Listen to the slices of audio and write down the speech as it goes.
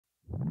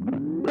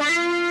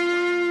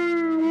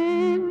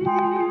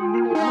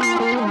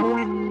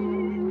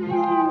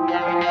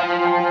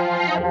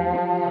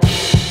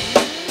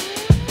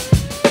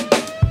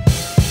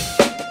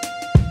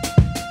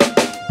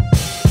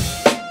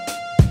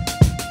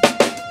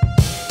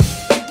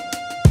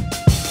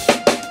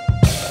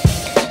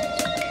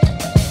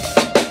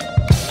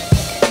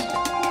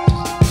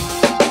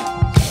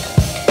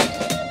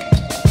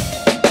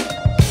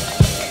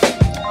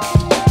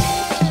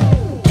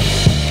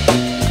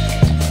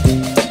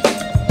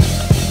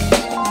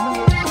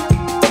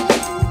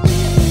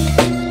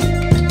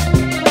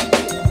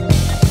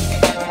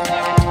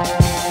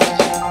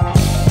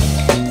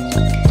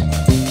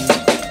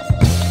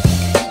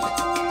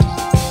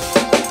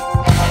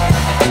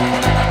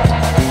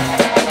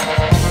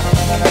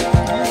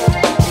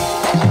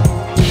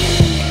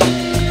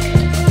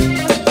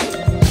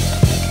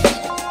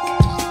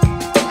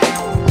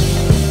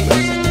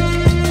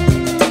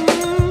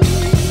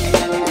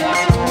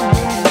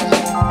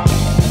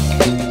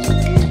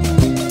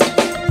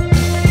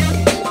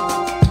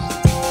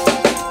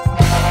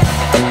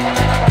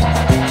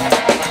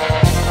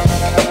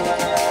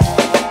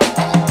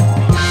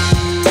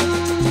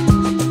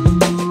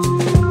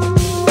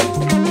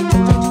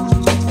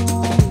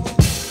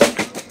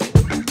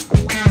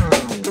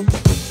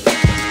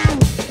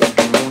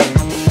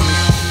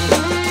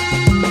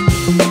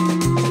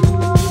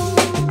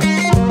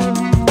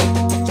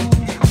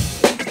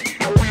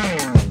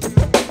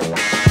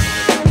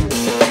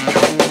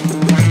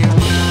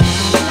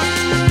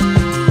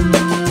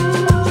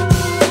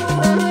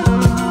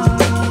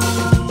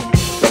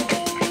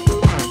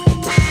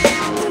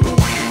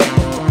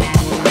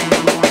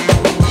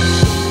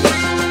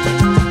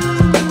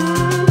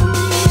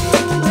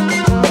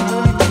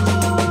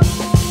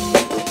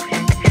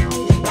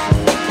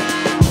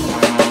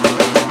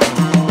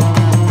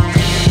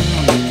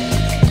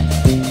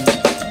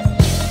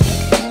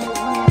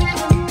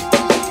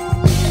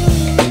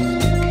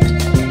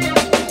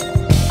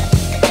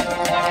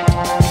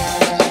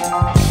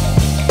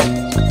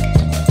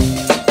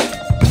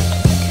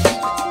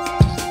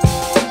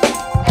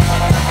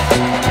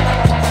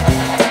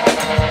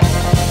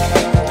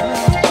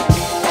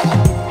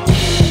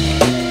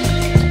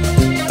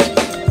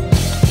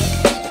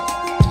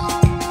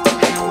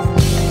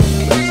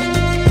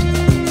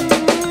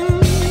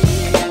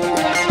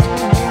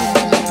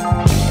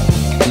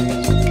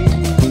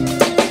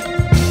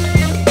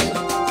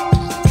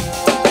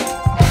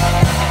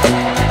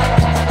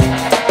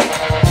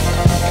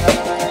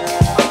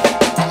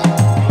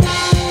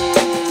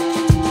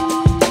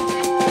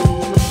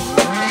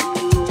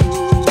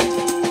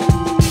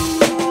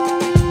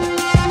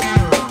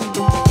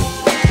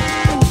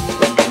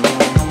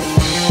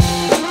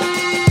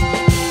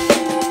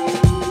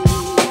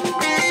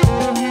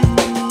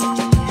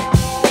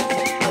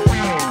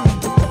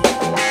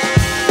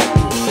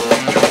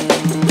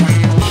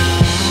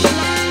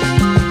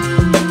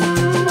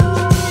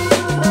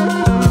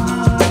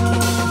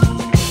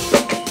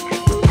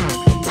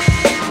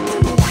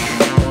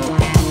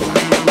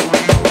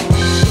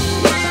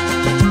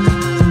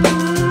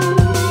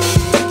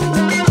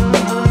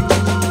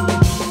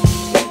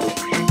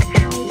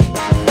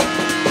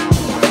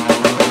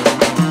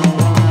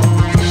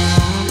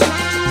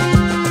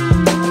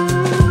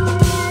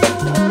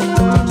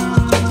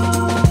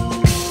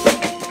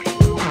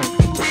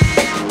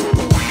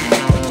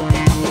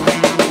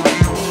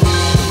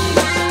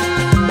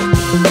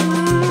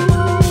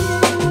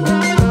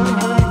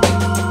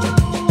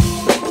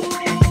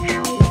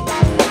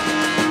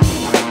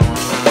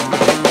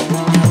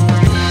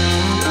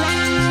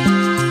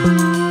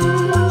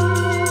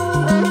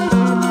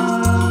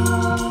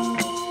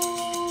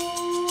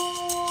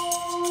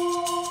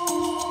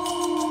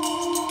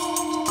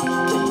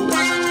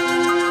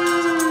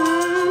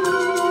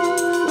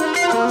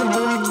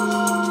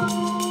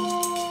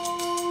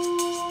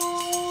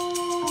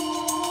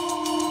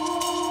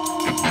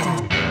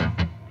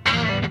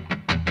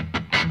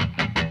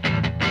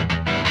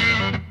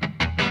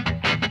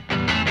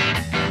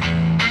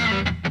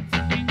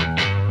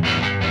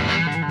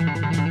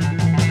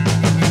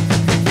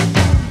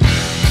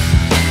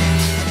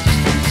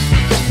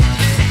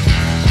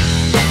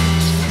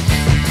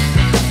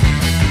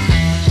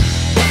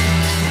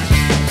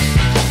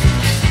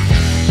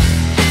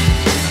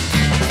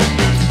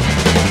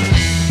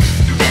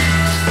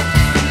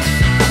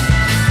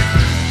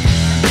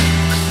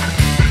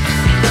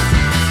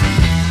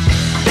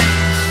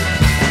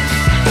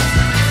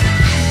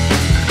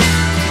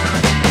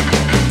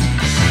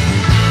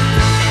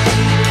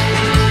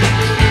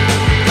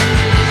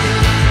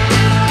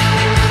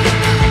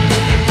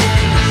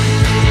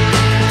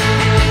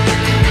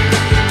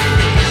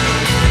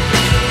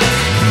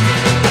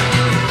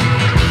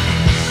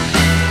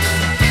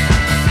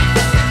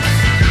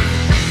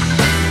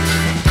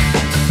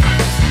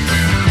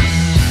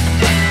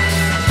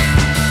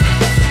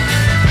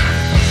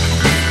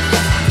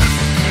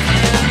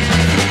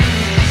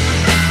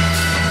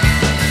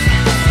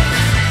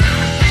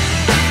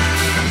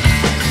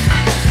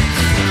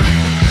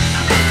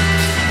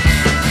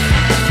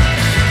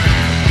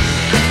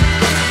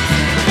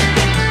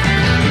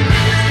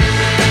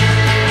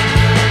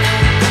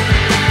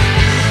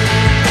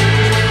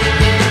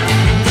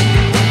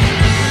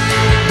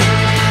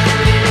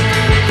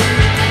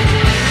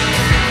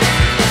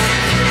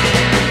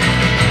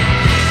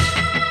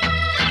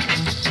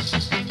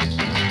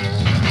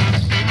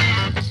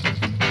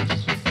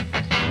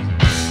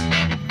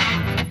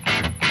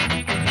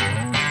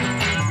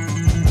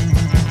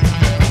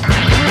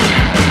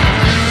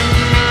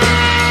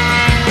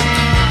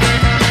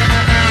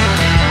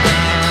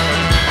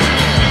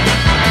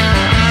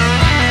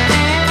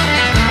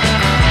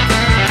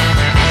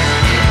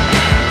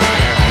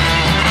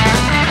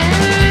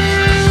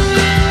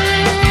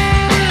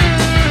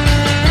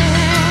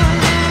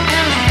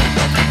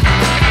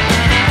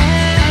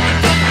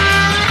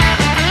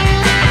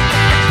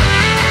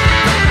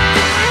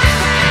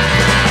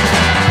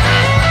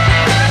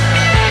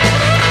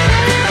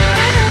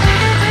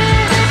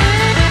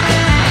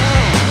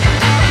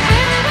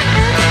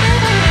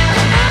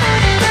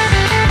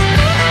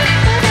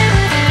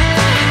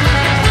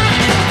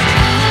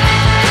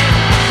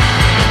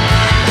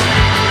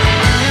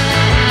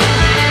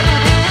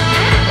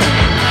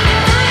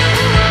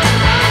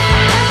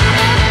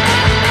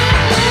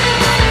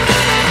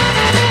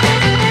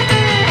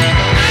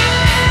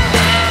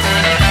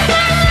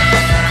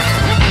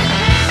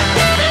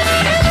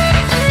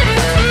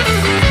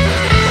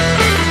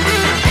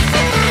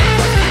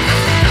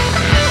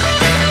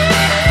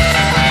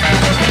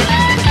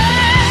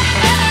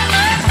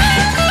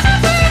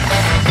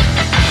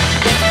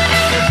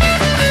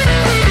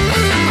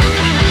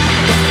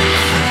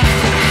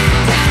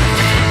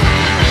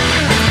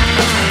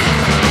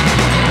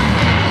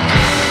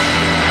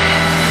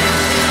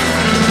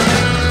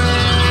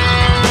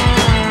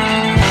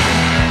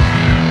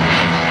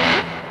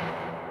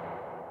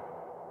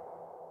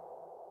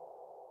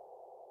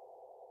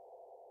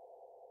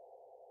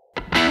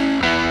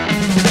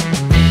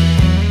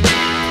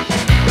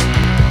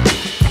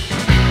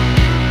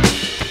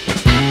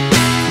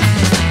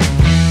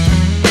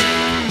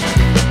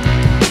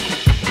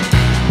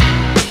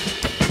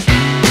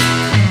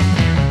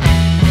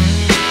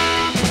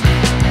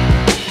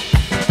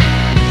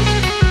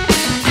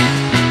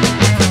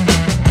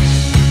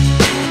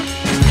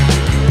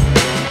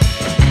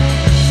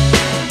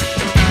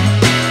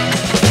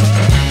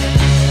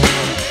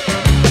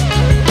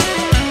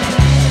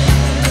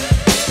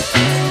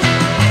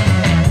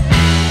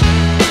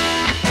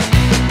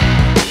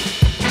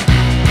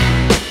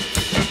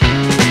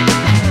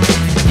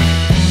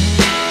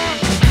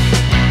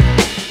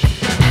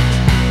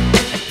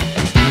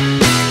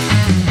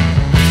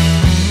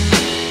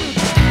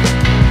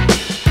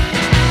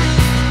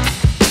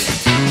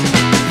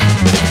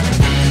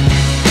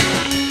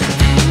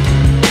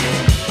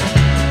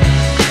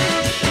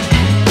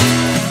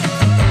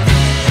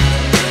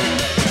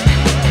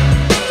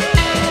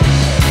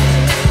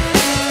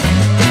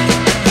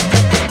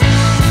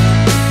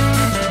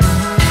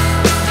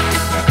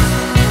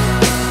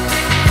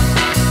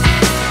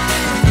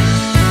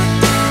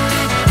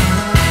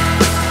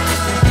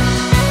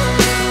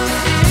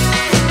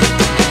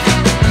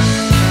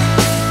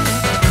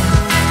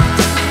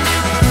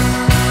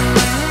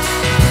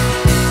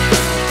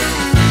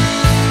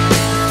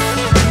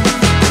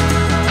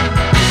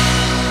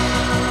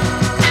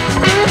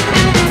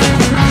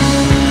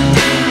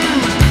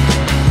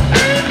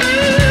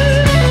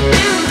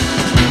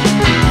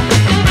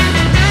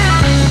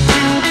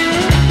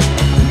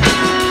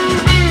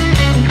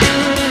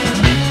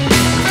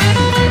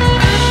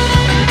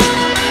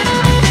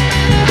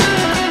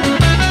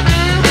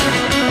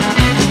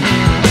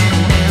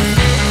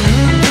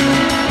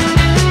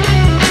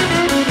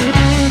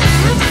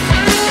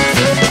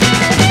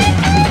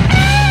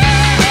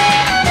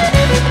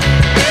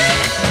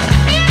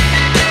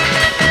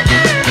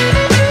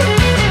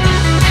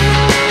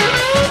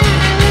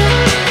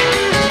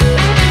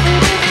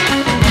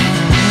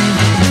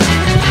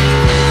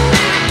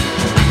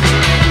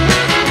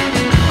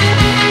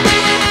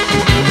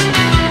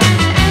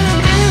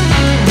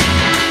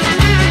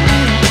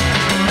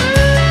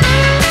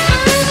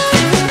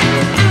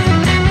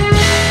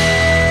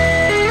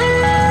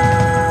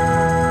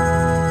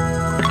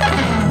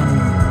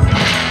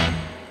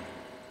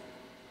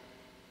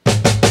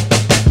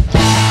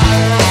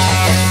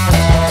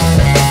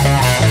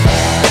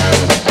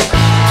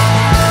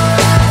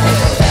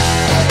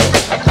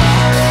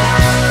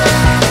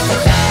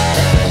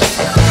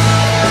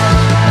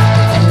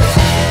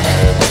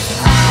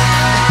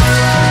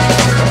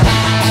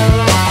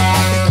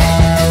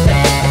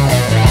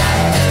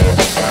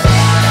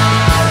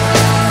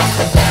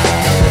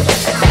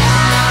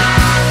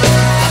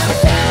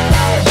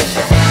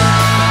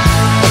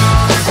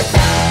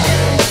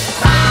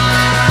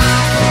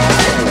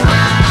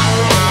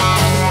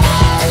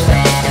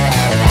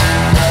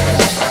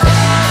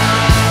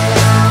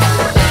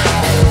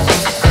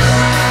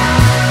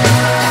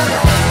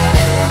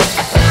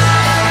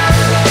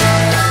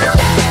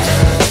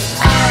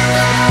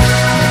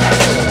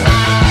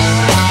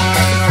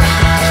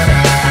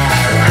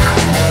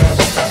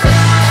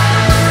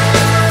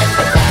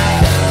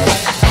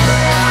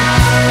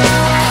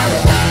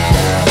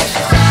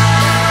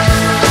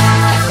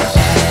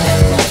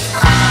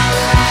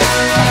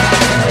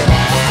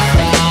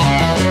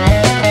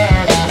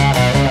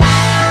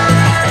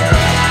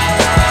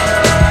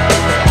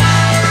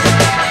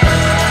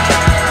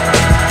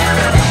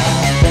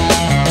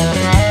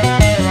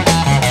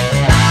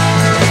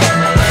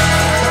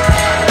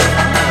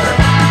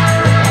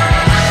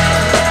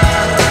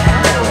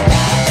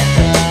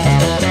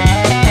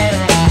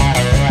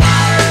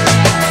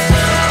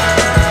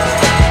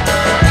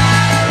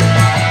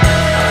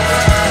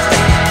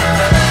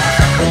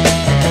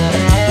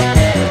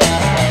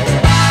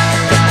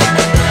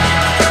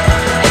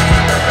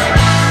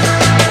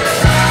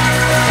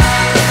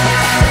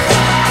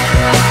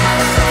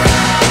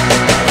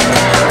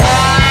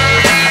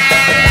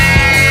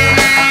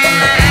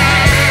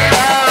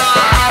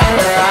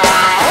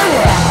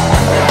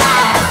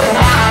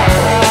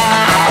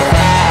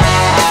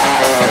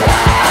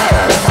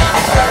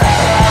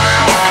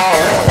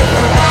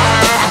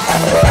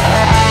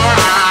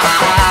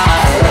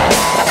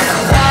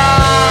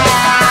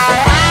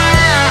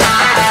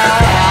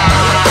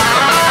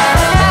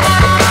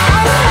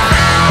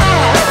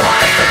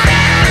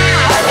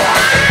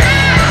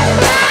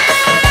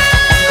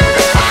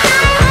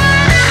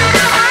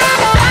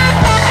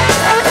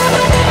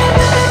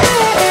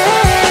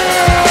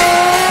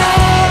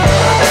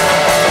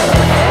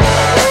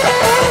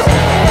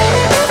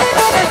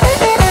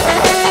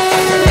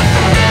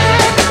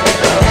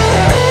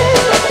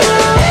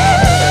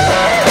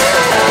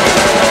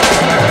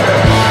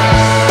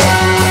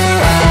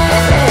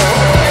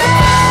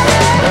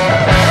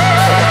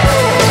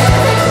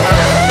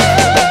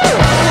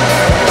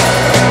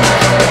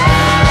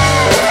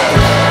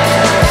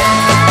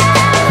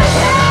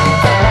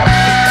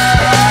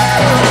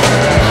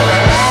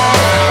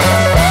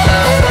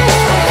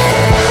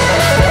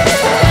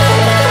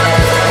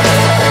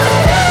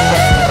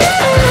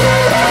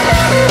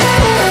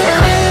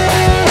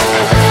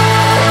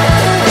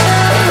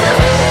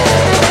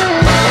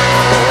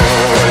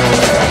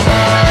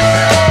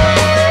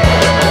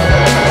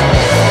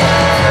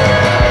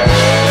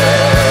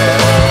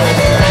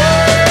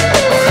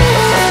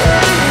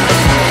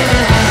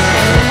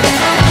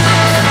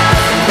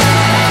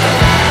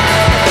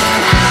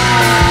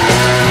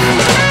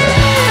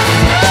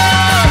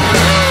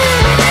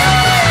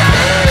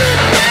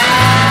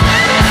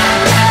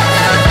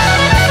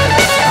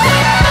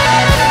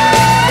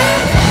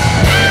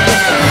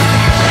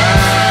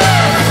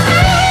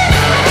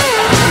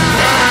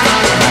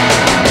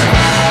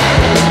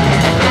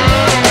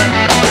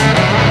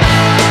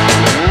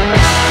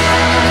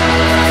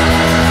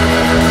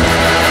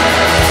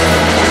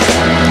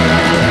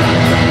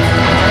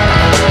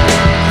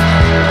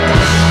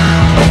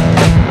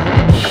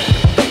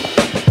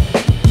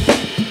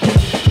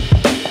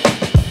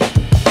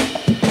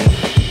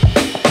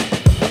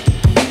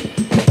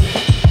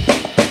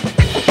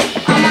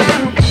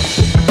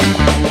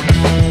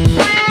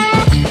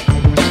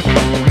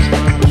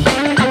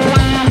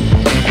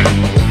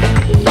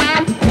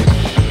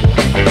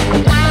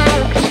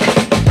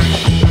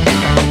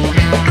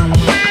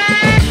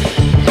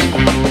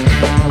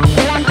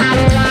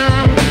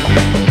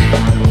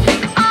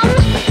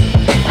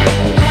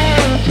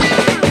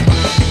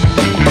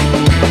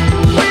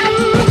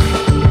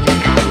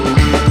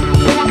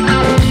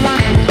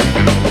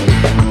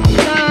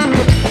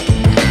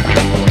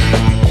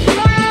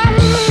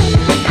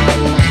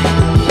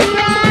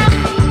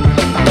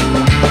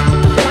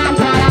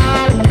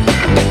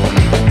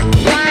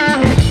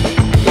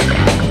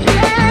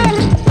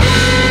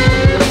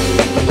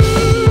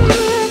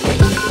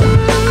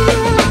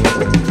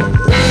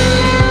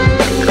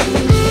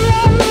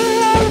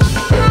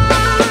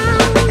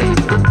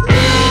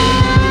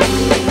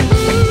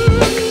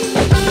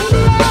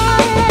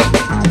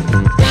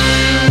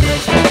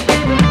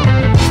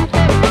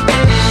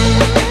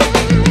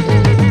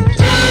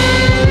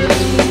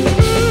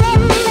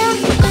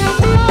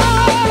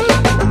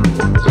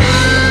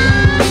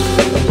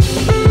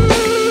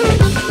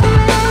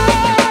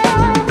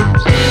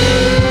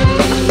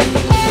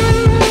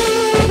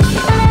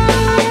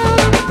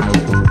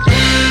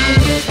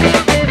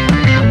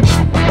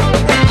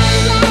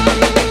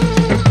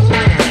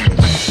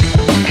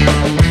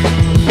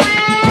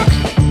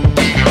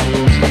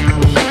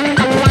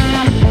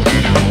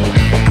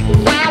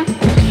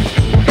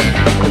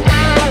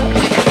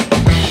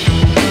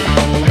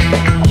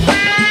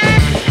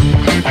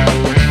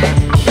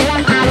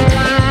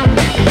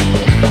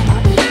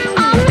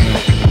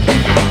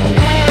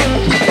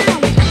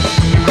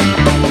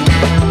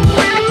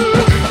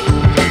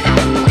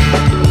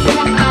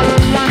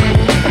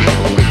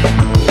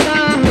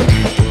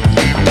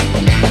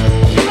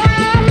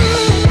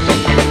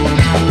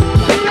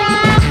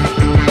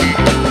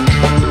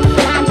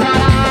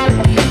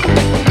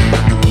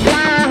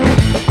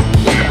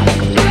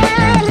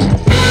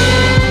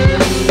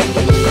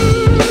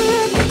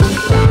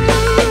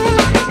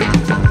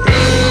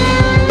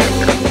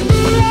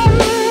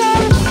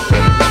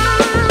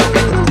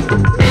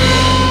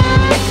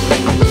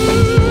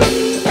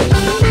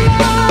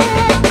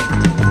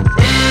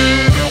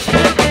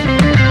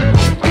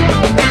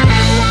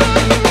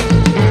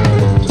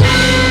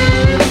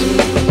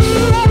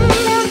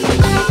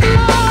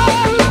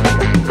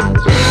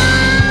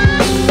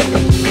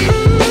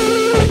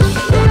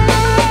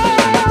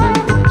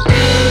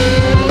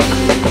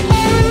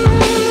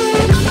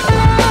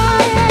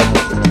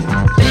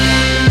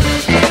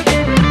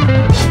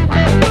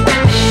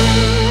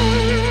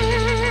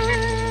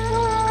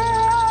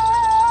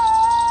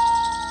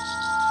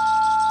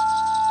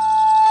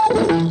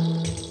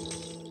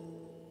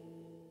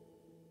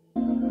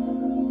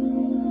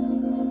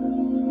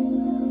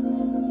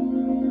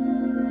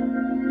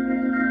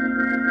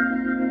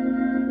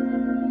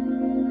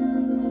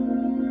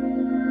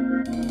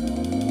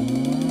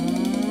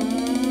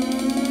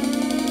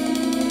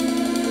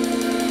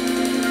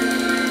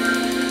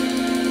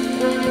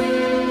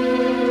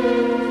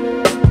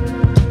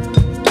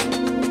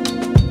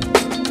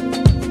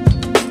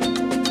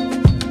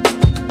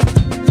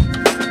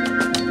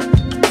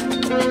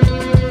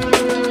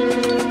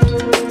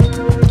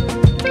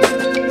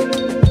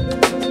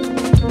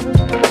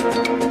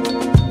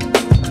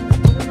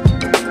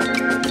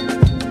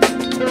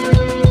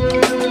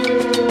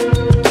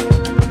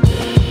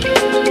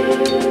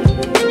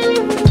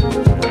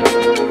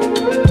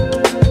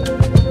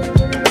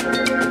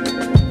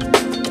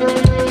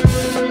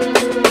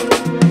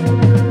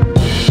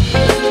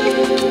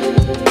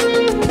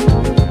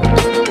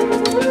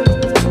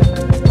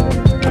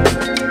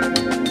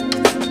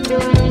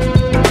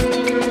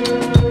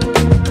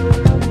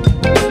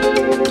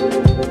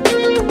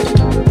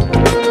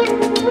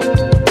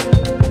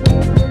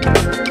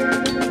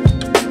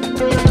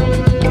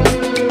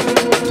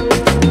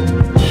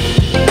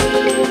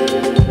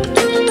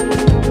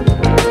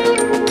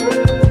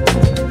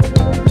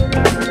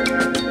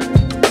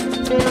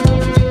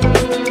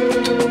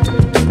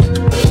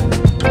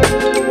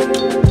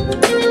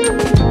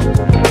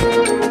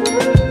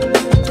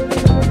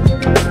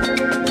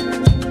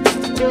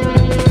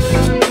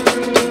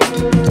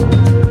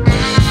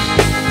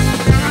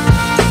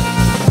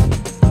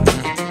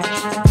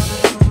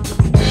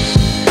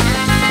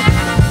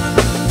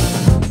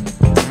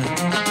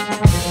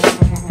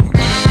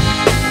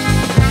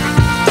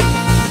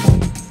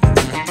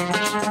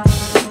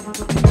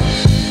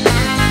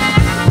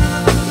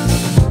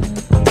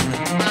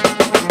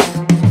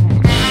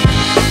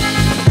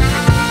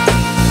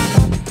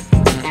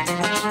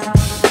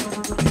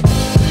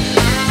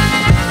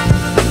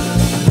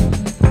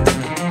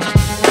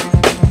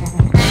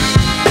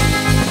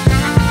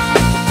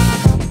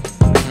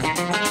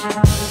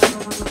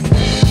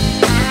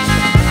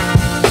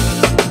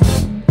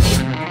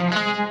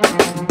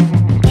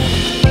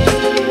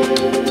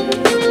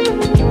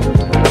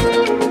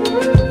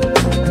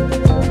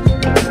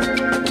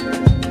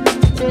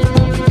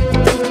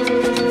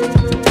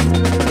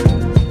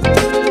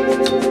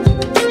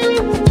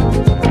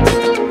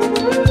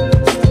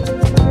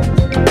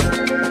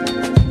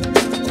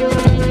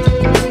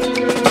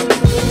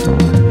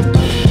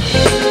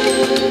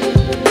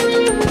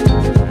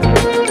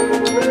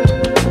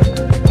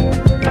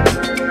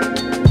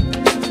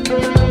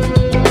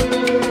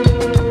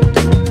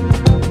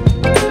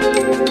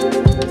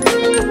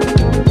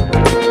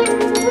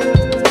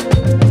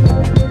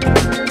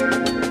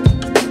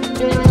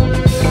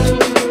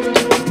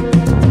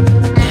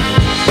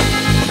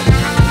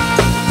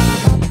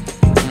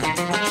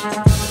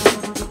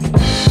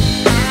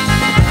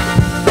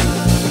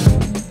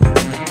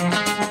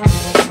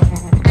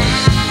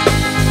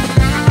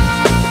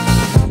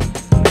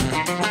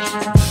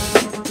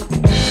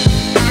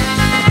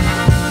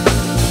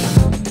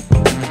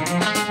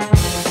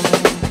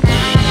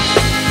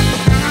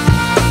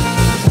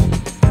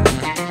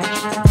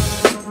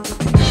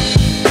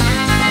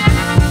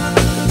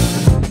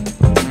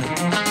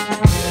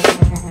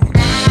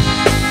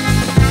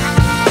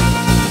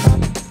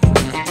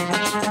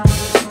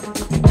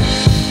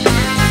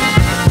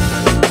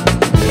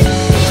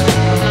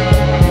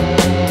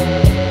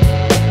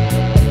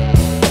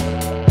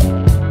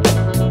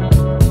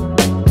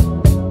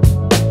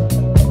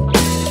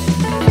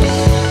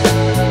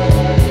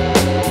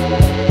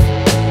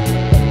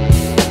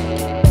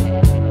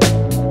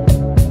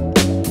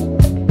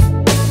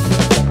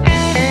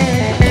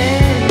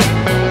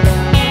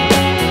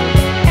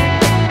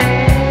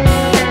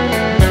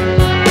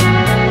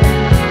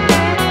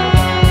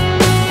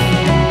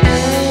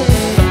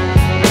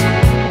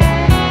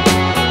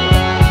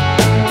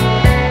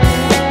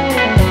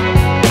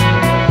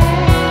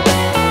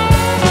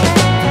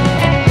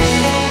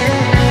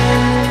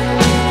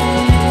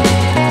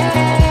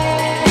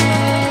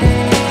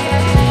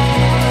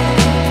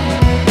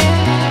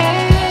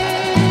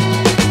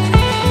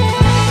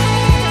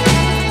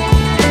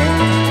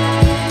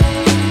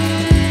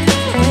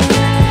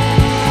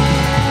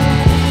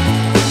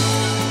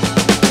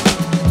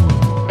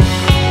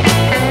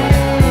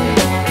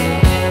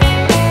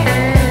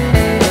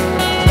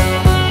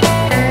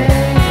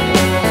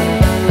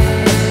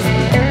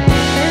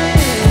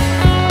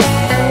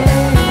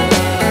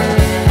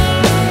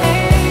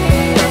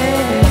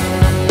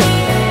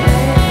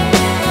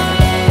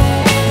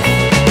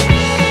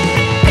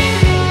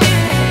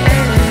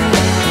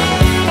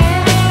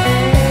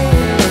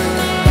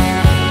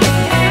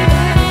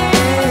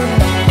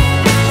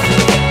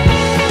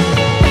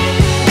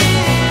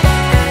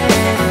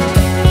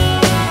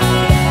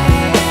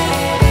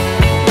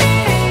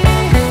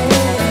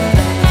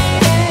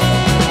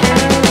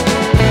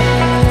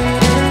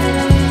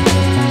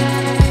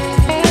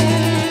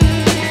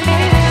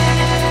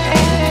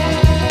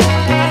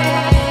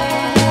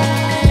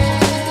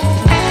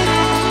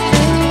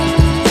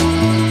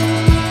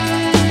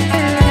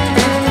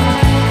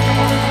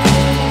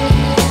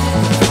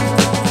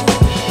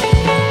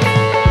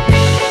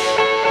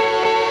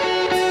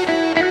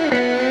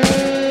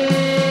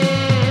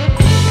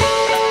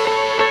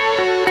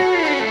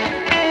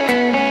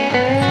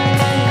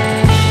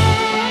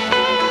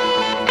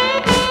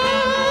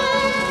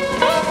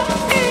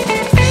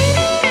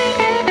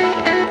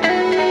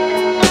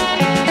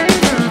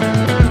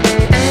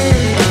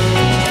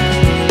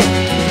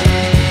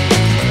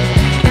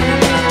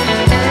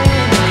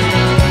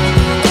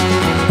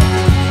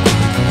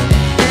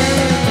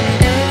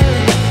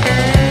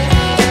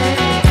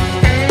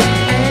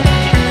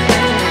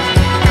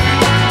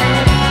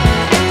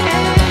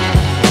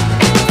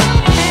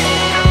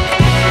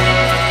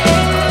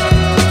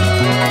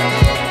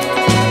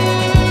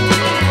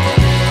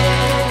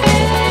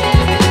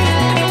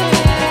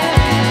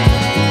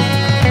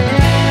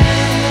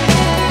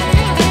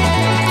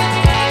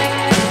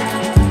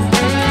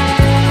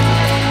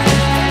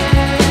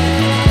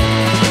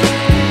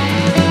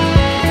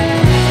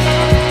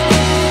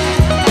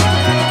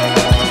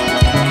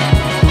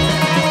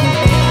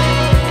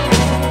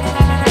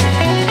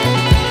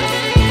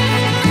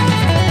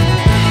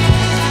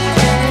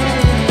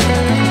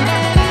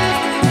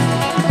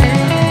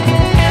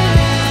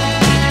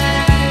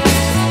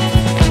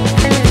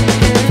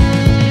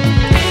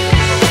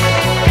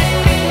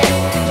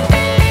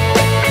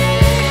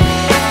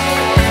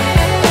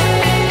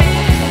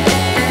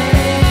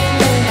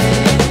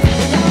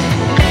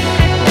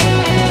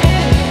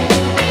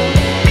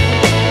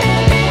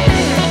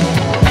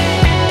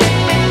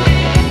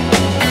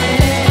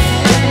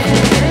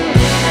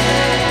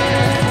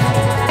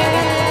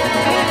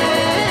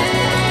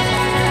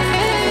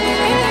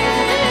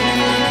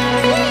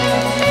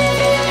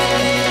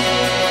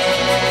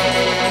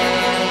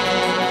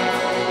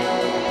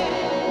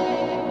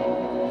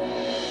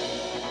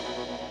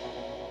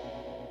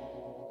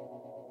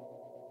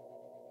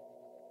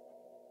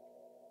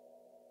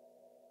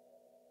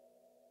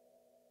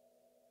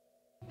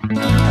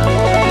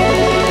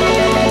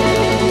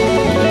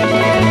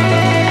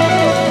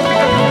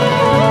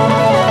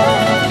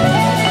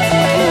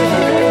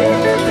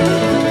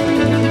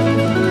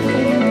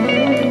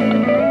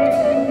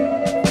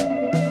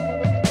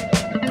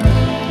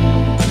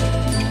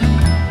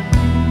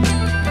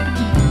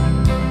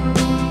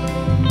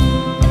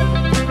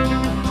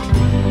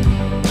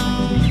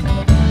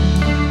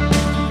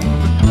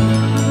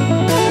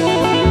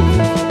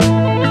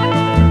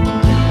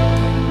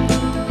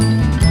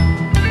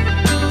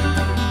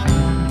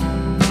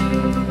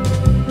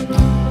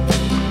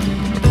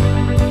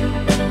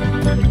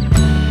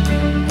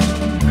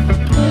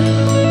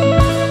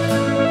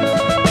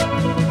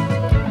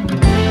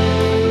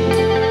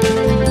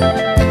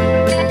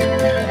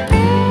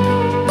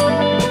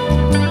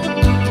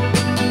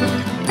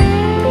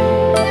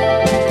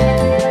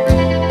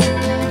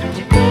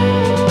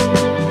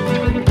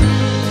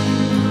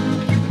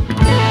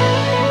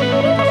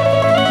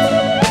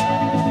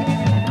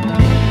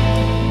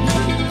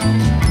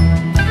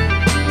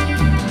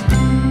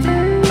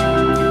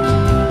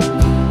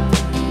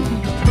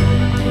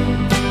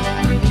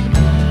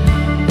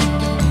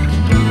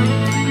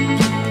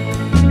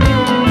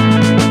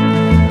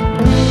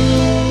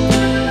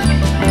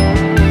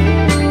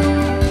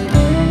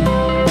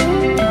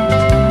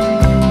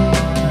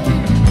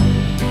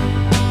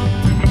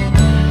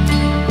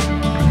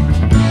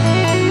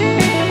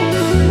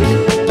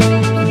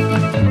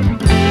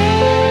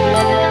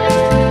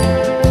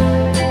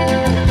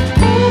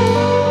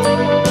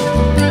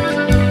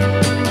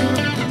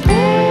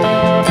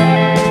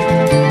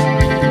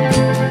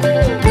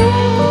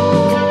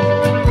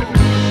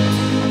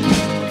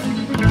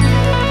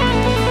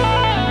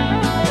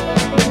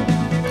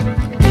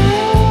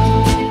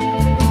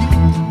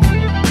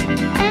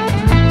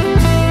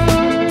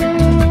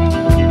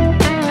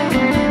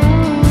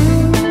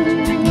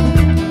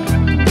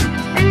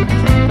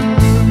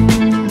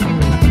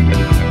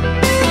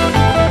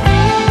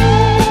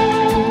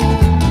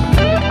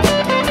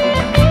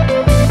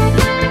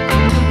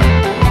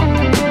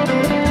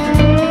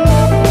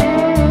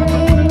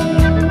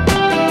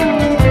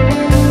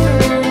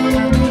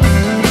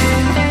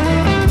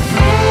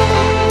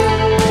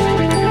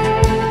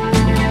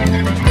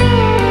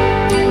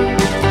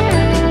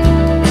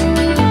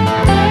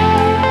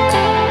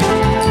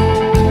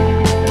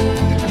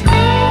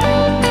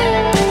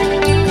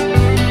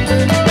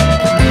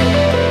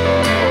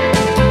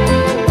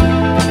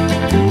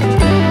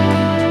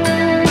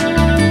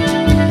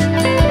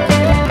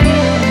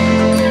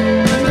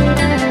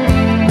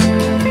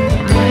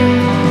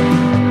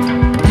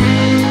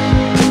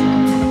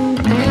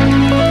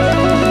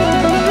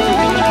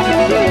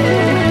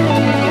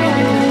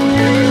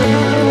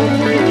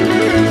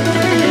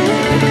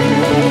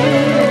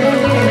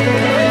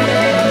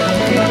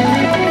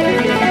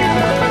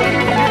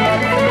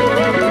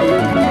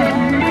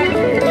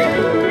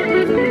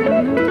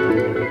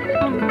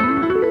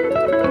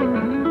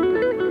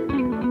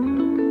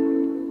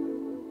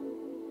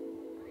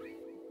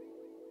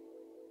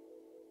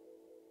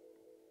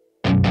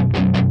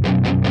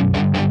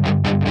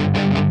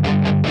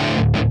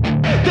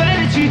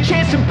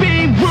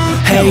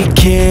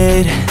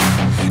kid,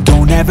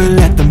 don't ever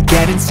let them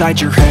get inside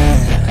your head.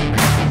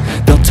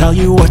 They'll tell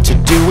you what to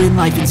do in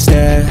life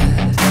instead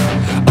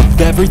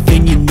of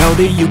everything you know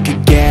that you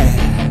could get.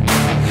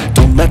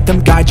 Don't let them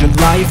guide your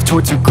life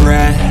towards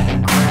regret.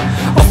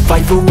 I'll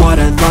fight for what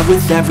I love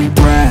with every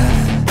breath.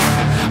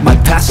 My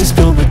past is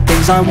filled with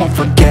things I won't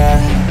forget.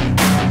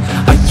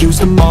 I use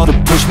them all to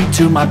push me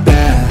to my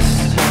best.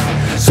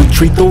 So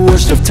treat the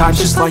worst of times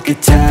just like a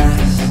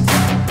test.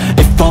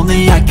 If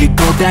only I could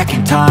go back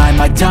in time,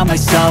 I'd tell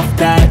myself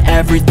that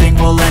everything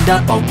will end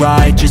up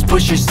alright. Just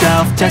push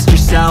yourself, test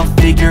yourself,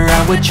 figure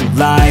out what you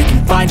like,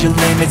 and find your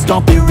limits,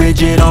 don't be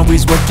rigid,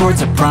 always work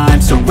towards a prime.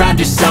 Surround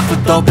yourself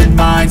with open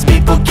minds,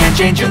 people can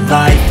change your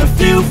life. A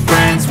few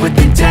friends with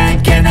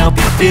intent can help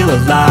you feel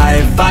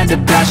alive. Find a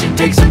passion,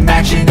 take some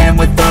action, and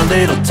with a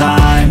little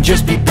time,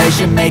 just be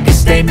patient, make a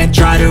statement,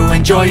 try to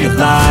enjoy your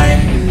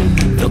life.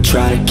 They'll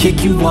try to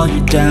kick you while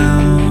you're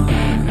down.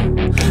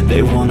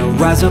 They wanna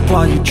rise up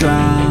while you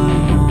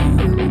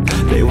drown.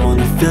 They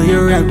wanna fill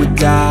your head with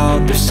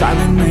doubt. They're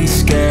silently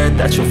scared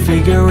that you'll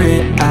figure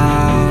it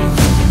out.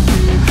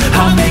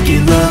 I'll make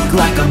it look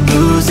like I'm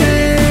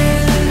losing,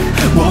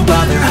 won't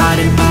bother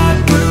hiding my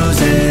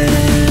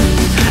bruises.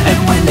 And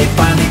when they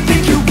finally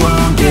think you're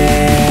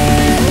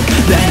wounded,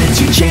 then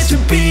it's your chance to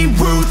be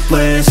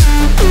ruthless.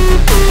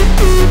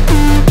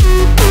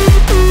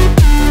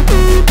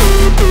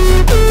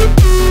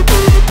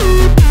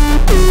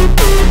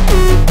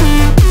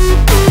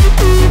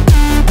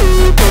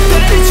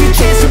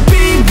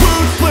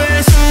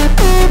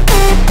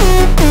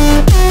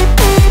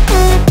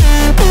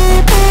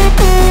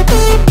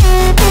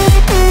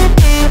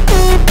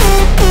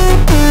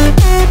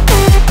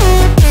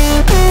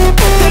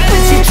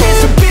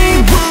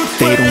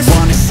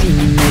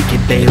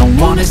 They don't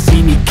wanna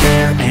see me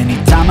care.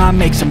 Anytime I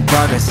make some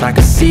progress, I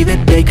can see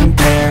that they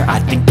compare. I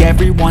think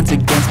everyone's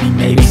against me,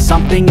 maybe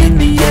something in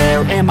the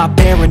air. Am I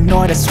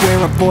paranoid? I swear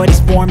a void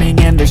is forming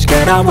and they're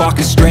scared. I walk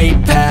a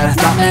straight path,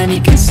 not many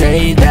can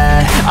say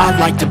that. I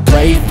like to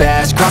play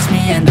fast, cross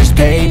me and there's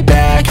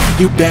payback.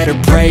 You better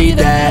pray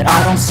that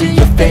I don't see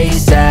your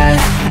face at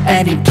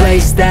any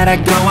place that I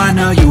go. I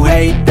know you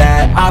hate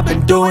that. I've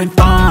been doing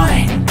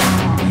fine,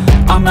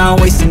 I'm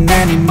not wasting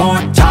any more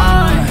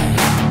time.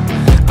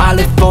 I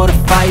live for the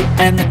fight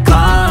and the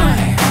climb,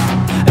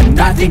 and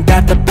I think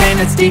that the pain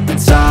that's deep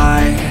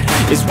inside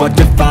is what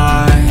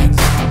defines.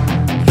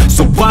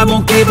 So I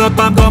won't give up,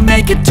 I'm gonna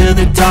make it to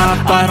the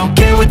top. I don't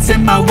care what's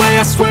in my way,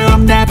 I swear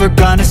I'm never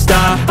gonna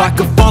stop. I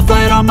could fall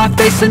flat on my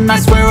face and I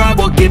swear I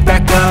will get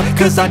back up,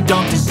 cause I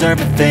don't deserve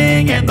a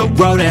thing and the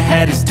road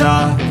ahead is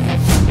tough.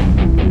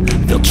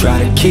 They'll try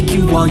to kick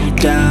you while you're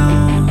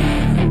down.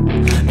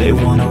 They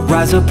wanna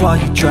rise up while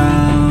you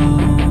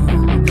drown.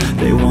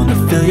 They wanna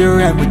fill your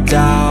head with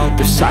doubt.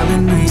 They're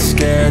silently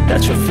scared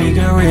that you'll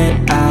figure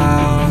it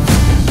out.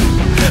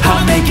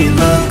 I'll make it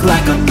look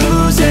like I'm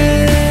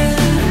losing,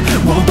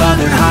 won't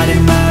bother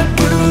hiding my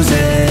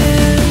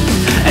bruises.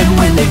 And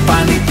when they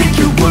finally think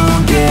you're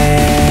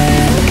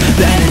wounded,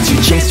 then it's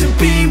your chance to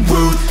be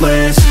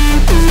ruthless.